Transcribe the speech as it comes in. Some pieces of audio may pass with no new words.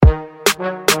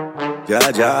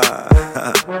ya.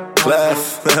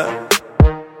 Clef.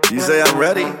 You say I'm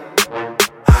ready?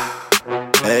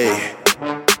 Hey,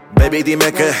 baby,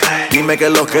 dime que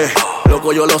lo que.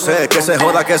 Loco, yo lo sé, que se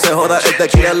joda. El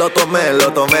tequila lo tomé. El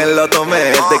tequila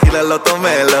lo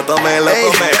tomé.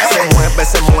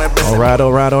 Se mueve.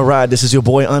 All right. This is your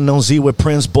boy Unknown Z with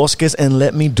Prince Bosques, and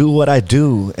let me do what I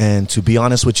do. And to be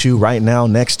honest with you, right now,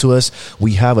 next to us,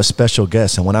 we have a special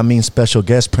guest. And when I mean special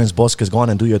guest, Prince Bosques, go on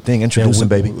and do your thing. Introduce him,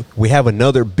 baby. We have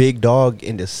another big dog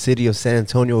in the city of San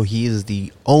Antonio. He is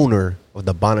the owner of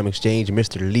the Bonham Exchange,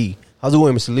 Mr. Lee. How's it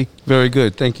going, Mr. Lee? Very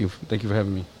good. Thank you for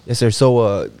having me. Yes, sir.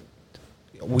 So,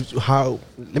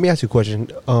 let me ask you a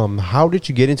question. How did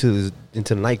you get into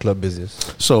the nightclub business?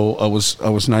 So I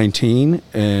was 19,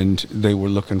 and they were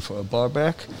looking for a bar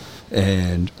back,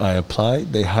 and I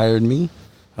applied. They hired me.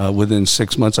 Within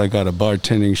 6 months, I got a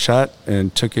bartending shot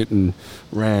and took it and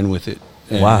ran with it.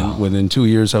 And wow! Within 2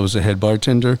 years, I was a head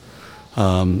bartender.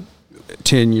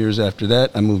 10 years after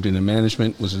that, I moved into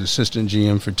management. Was an assistant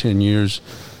GM for 10 years.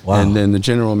 Wow. And then the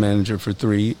general manager for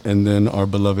 3. And then our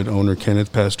beloved owner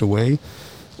Kenneth passed away.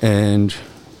 And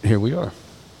here we are.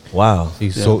 Wow,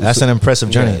 that's an impressive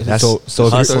journey. Yeah, that's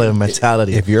hustler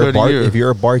mentality. If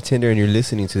you're a bartender and you're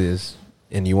listening to this,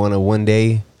 and you want to one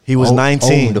day, he was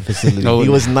 19. Own the facility. He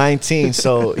was 19.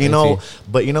 So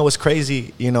but what's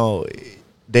crazy?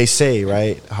 They say,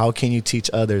 right? How can you teach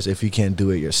others if you can't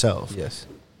do it yourself? Yes,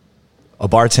 a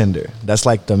bartender. That's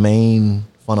like the main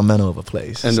fundamental of a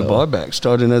place. And the bar back,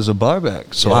 starting as a bar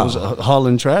back. So I was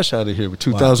hauling trash out of here with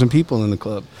 2,000 people in the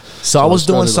club. So I was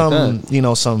doing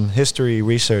some history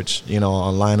research,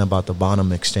 online about the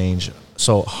Bonham Exchange.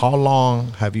 So how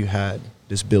long have you had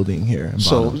this building here in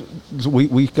Bonham? So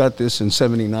we got this in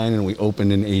 79 and we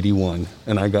opened in 81.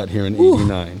 And I got here in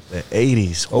 89. The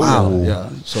 80s. Wow. Yeah.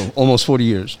 So almost 40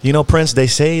 years. Prince, they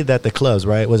say that the clubs,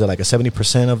 right? Was it like a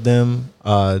 70% of them?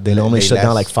 They normally shut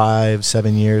down like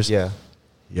 5-7 years. Yeah.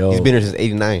 Yo. He's been here since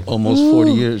 89. Almost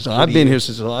 40 years. I've been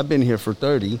here for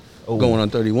 30, going on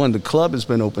 31. The club has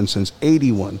been open since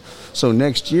 81. So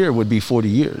next year would be 40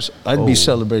 years. I'd be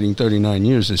celebrating 39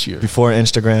 years this year. Before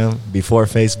Instagram, before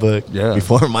Facebook,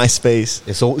 before MySpace.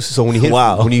 And so when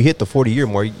you hit the 40-year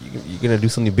mark, you're going to do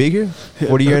something big here?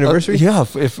 40-year anniversary? Yeah.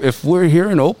 If we're here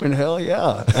and open, hell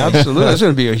yeah. Absolutely. That's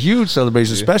going to be a huge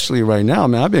celebration, especially right now. I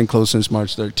mean, I've been closed since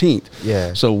March 13th.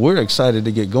 Yeah. So we're excited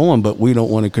to get going, but we don't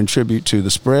want to contribute to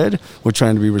the spread. We're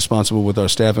trying to be responsible with our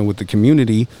staff and with the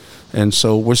community. And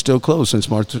so we're still closed since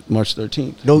March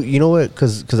 13th. No, you know what?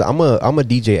 Because I'm a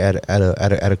DJ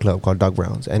at a club called Doc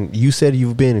Brown's, and you said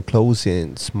you've been closed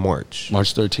since March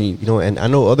 13th. And I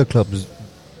know other clubs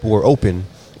were open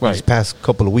these past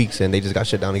couple of weeks, and they just got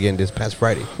shut down again this past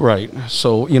Friday. Right.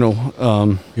 So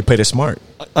you played it smart.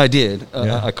 I did.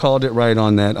 I called it right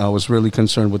on that. I was really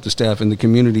concerned with the staff and the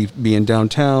community being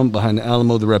downtown behind the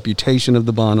Alamo, the reputation of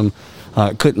the Bonham.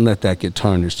 Couldn't let that get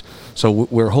tarnished. So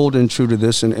we're holding true to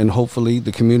this, and hopefully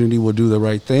the community will do the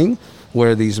right thing,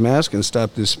 wear these masks and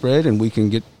stop this spread, and we can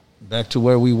get back to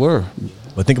where we were.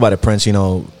 But think about it, Prince. I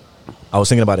was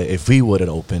thinking about it. If we would have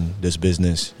opened this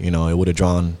business, it would have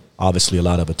drawn obviously a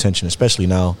lot of attention, especially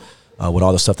now with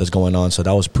all the stuff that's going on. So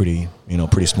that was pretty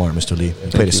smart, Mr. Lee.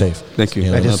 You played it safe. Thank you.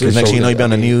 Next thing you know, you've been on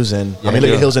the news, and look at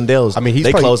Hills and Dales.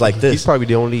 They closed like this. He's probably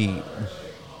the only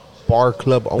bar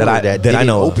club owner that I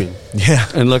know open. Yeah.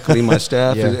 And luckily my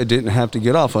staff it didn't have to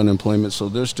get off unemployment, so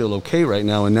they're still okay right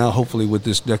now. And now hopefully with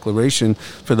this declaration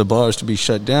for the bars to be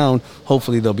shut down,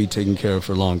 hopefully they'll be taken care of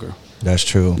for longer. That's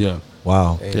true. Yeah.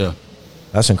 Wow. Yeah.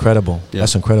 That's incredible. Yeah.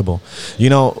 That's incredible.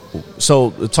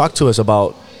 So talk to us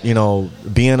about,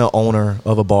 being an owner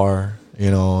of a bar,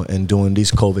 and doing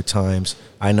these COVID times.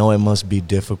 I know it must be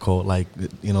difficult.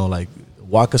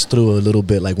 Walk us through a little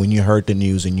bit, like when you heard the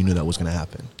news and you knew that was going to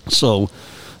happen. So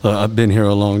I've been here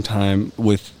a long time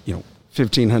with,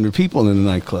 1,500 people in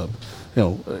the nightclub,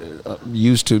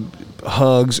 used to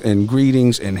hugs and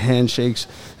greetings and handshakes.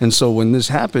 And so when this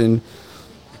happened,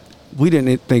 we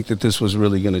didn't think that this was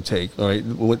really going to take. All right.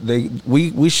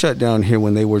 We shut down here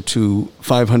when they were to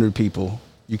 500 people.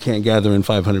 You can't gather in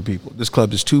 500 people. This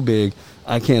club is too big.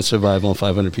 I can't survive on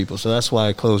 500 people. So that's why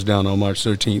I closed down on March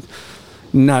 13th.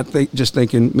 Just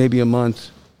thinking maybe a month,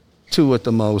 2 at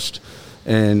the most.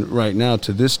 And right now,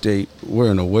 to this date,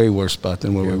 we're in a way worse spot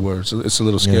than where we were. So it's a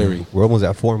little scary. Yeah. We're almost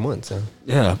at 4 months. Huh?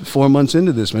 Yeah, 4 months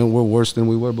into this, man, we're worse than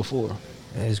we were before.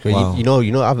 That is great. Wow.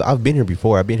 I've been here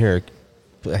before. I've been here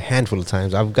a handful of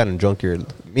times. I've gotten drunk here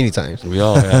many times. We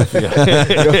all have.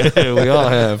 Yeah. We all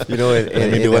have.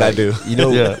 Let me do what I do.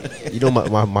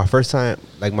 My first time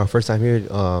here,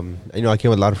 I came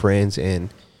with a lot of friends, and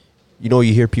you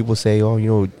hear people say,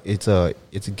 "Oh, it's a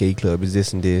gay club, it's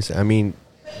this and this." I mean,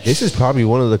 This is probably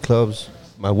one of the clubs,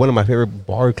 one of my favorite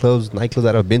bar clubs, nightclubs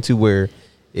that I've been to, where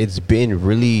it's been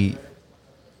really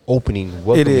opening.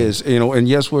 It is, and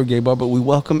yes, we're a gay bar, but we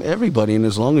welcome everybody. And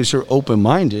as long as you're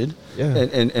open-minded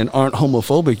and aren't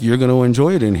homophobic, you're going to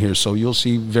enjoy it in here. So you'll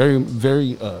see very,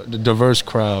 very diverse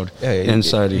crowd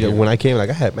inside of here. When I came, I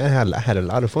had a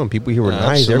lot of fun. People here were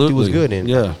nice. Everything was good.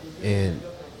 And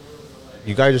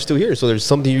you guys are still here, so there's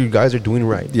something you guys are doing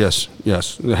right. Yes.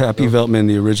 Happy Veltman,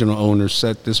 the original owner,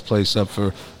 set this place up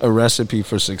for a recipe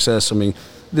for success. I mean,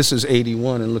 this is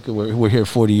 81, and look at where we're here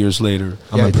 40 years later.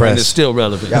 I'm impressed. And it's still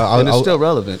relevant. It's still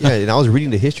relevant. Yeah, and I was reading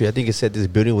the history. I think it said this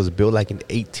building was built like in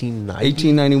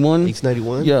 1891.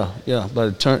 1891? Yeah. By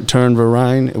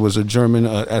Turnverein. It was a German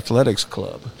athletics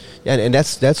club. Yeah, and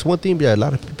that's one thing that a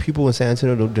lot of people in San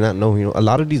Antonio do not know. A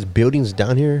lot of these buildings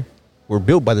down here were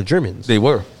built by the Germans. They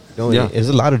were. There's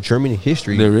a lot of German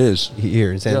history. There is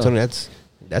here in San Antonio.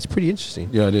 That's pretty interesting.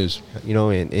 Yeah, it is.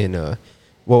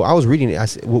 Well, I was reading it. I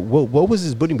said, what was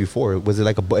this building before? Was it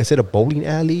like a bowling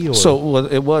alley? Or?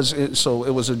 It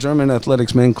was a German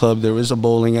athletics men club. There is a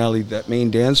bowling alley. That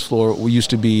main dance floor used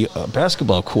to be a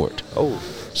basketball court. Oh.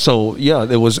 So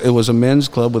it was a men's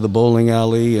club with a bowling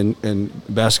alley and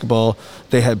basketball.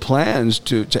 They had plans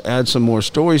to add some more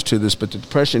stories to this, but the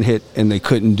Depression hit and they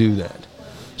couldn't do that.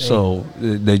 So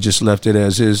they just left it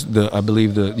as is. I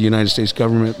believe the United States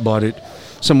government bought it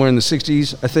somewhere in the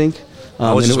 60s, I think.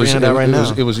 I was just reading that right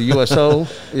now. It was a USO.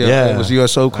 It was a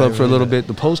USO club for a little bit.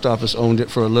 The post office owned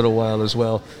it for a little while as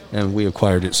well, and we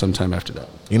acquired it sometime after that.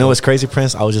 You know what's crazy,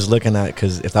 Prince? I was just looking at,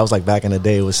 because if that was like back in the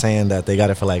day, it was saying that they got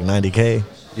it for like $90K.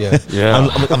 Yeah.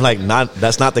 I'm like,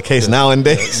 that's not the case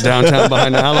nowadays. Downtown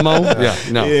behind the Alamo.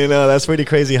 No. That's pretty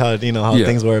crazy how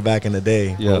things were back in the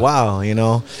day. Yeah. But wow,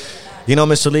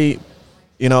 Mr. Lee,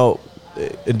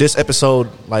 this episode,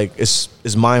 like, is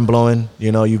mind blowing.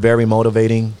 You're very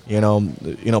motivating.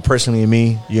 Personally,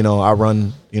 me, I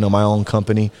run, my own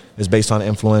company. It's based on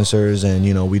influencers,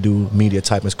 and we do media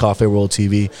type. It's Coffee World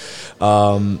TV.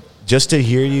 Just to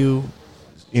hear you,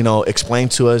 explain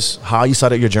to us how you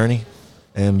started your journey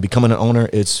and becoming an owner,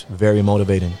 it's very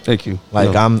motivating. Thank you.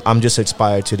 Like, I'm just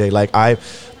inspired today. Like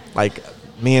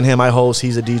me and him, I host.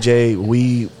 He's a DJ.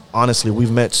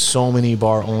 We've met so many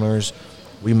bar owners.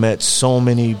 We met so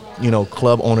many,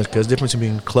 club owners, because the difference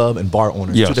between club and bar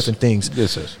owners, two different things.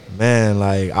 This is. Man,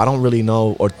 like, I don't really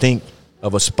know or think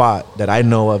of a spot that I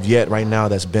know of yet right now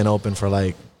that's been open for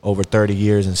like over 30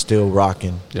 years and still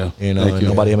rocking. Yeah. And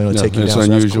nobody ever going to take you down. Unusual.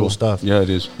 So that's cool stuff. Yeah, it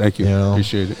is. Thank you.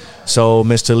 Appreciate it. So,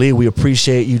 Mr. Lee, we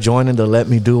appreciate you joining the Let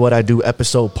Me Do What I Do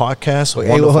episode podcast.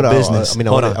 Wonderful business. I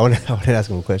want to ask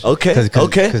him a question. Okay.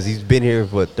 Because he's been here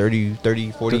for 30,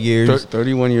 40 years.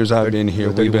 31 years I've been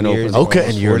here. We've been open. Okay.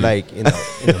 And you're like in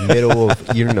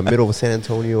the middle of San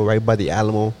Antonio, right by the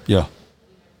Alamo. Yeah.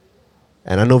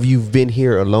 And I know you've been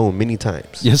here alone many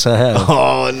times. Yes, I have.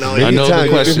 Oh no! I know the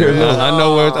question. I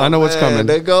know what's coming.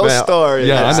 The ghost story.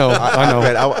 Yeah, I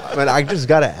know. But I just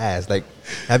gotta ask, like,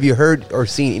 have you heard or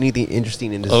seen anything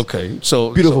interesting in this? Okay,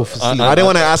 so beautiful facility. I didn't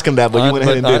want to ask him that, but you went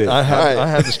ahead and did it. I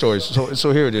have the stories.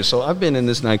 So here it is. So I've been in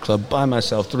this nightclub by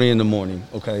myself, 3 a.m.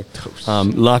 Okay,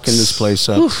 locking this place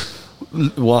up.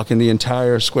 Walking the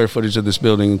entire square footage of this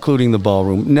building, including the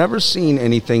ballroom. Never seen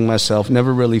anything myself,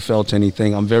 never really felt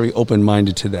anything. I'm very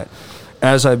open-minded to that.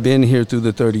 As I've been here through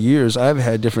the 30 years, I've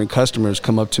had different customers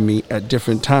come up to me at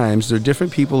different times. They're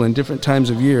different people in different times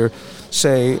of year.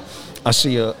 Say, I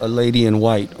see a lady in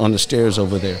white on the stairs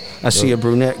over there. I see a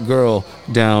brunette girl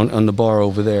down on the bar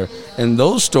over there. And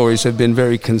those stories have been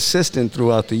very consistent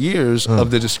throughout the years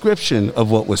of the description of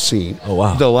what was seen. Oh,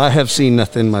 wow. Though I have seen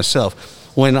nothing myself.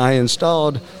 When I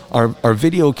installed our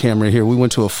video camera here, we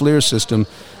went to a FLIR system.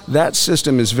 That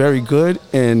system is very good,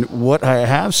 and what I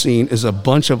have seen is a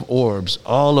bunch of orbs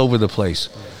all over the place.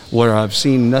 Where I've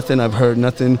seen nothing, I've heard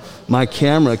nothing. My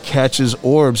camera catches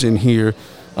orbs in here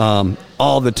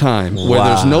all the time, where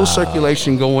there's no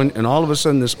circulation going, and all of a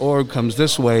sudden this orb comes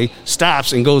this way,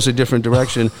 stops, and goes a different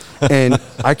direction, and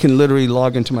I can literally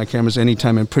log into my cameras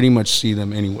anytime and pretty much see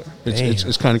them anywhere.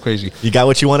 It's kind of crazy. You got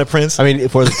what you wanted, Prince? I mean,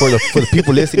 for the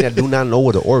people listening that do not know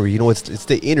what the orb is, it's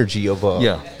the energy of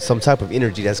some type of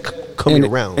energy that's coming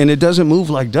around, and it doesn't move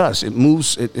like dust. It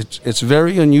moves. It's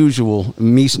very unusual.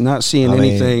 Me not seeing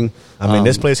anything. I mean,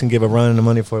 this place can give a run in the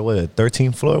money for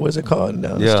 13th floor. What's it called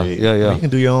down the street? Yeah. You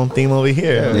can do your own theme over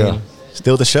here. I mean,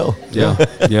 still the show. Yeah.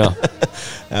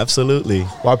 Absolutely.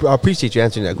 Well, I appreciate you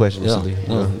answering that question.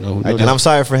 And I'm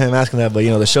sorry for him asking that, but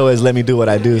the show is Let Me Do What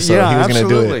I Do, so he was going to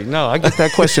do it. No, I get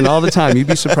that question all the time. You'd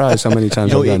be surprised how many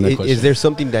times I've gotten that question. Is there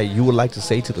something that you would like to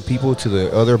say to the people, to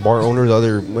the other bar owners,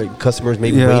 other customers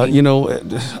maybe waiting?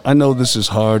 I know this is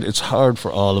hard. It's hard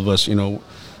for all of us,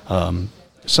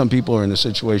 Some people are in a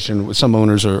situation with some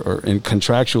owners are in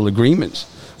contractual agreements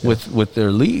with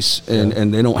their lease,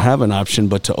 and they don't have an option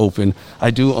but to open.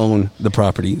 I do own the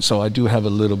property, so I do have a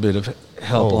little bit of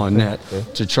help on that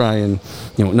to try and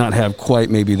not have quite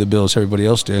maybe the bills everybody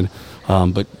else did,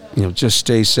 but just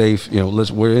stay safe.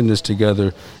 We're in this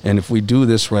together, and if we do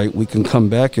this right, we can come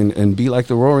back and be like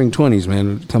the Roaring 20s,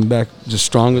 man. Come back just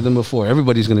stronger than before.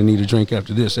 Everybody's going to need a drink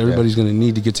after this. Everybody's going to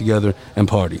need to get together and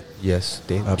party. Yes,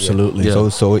 absolutely. Yeah.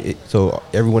 So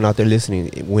everyone out there listening,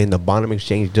 when the Bonham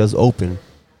Exchange does open,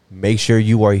 make sure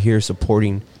you are here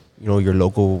supporting, your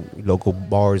local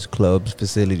bars, clubs,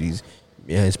 facilities,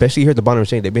 especially here at the Bonham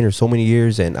Exchange. They've been here so many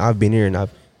years, and I've been here, and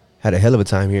I've had a hell of a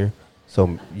time here.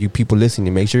 So you people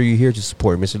listening, make sure you're here to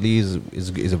support. Mr. Lee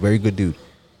is a very good dude.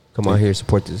 Come on here and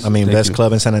support this. I mean, best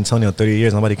club in San Antonio, 30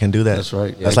 years. Nobody can do that. That's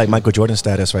right. That's like Michael Jordan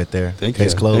status right there.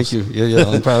 Case closed. Thank you. Yeah,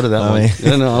 I'm proud of that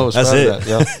one. I was proud of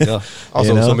that. Yeah.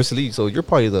 Also, so Mr. Lee, so you're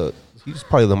probably he's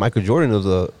probably the Michael Jordan of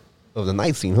the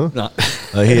night scene, huh? Nah.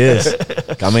 He is.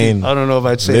 I mean, I don't know if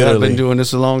I'd say that. I've been doing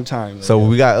this a long time. So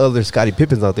we got other Scottie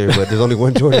Pippins out there, but there's only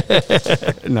one Jordan.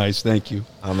 Nice, thank you.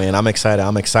 I mean, I'm excited.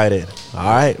 All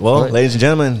right. Well, ladies and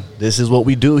gentlemen, this is what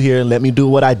we do here. Let me do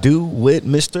what I do with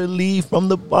Mr. Lee from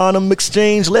the Bonham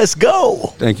Exchange. Let's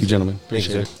go. Thank you, gentlemen.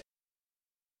 Appreciate it.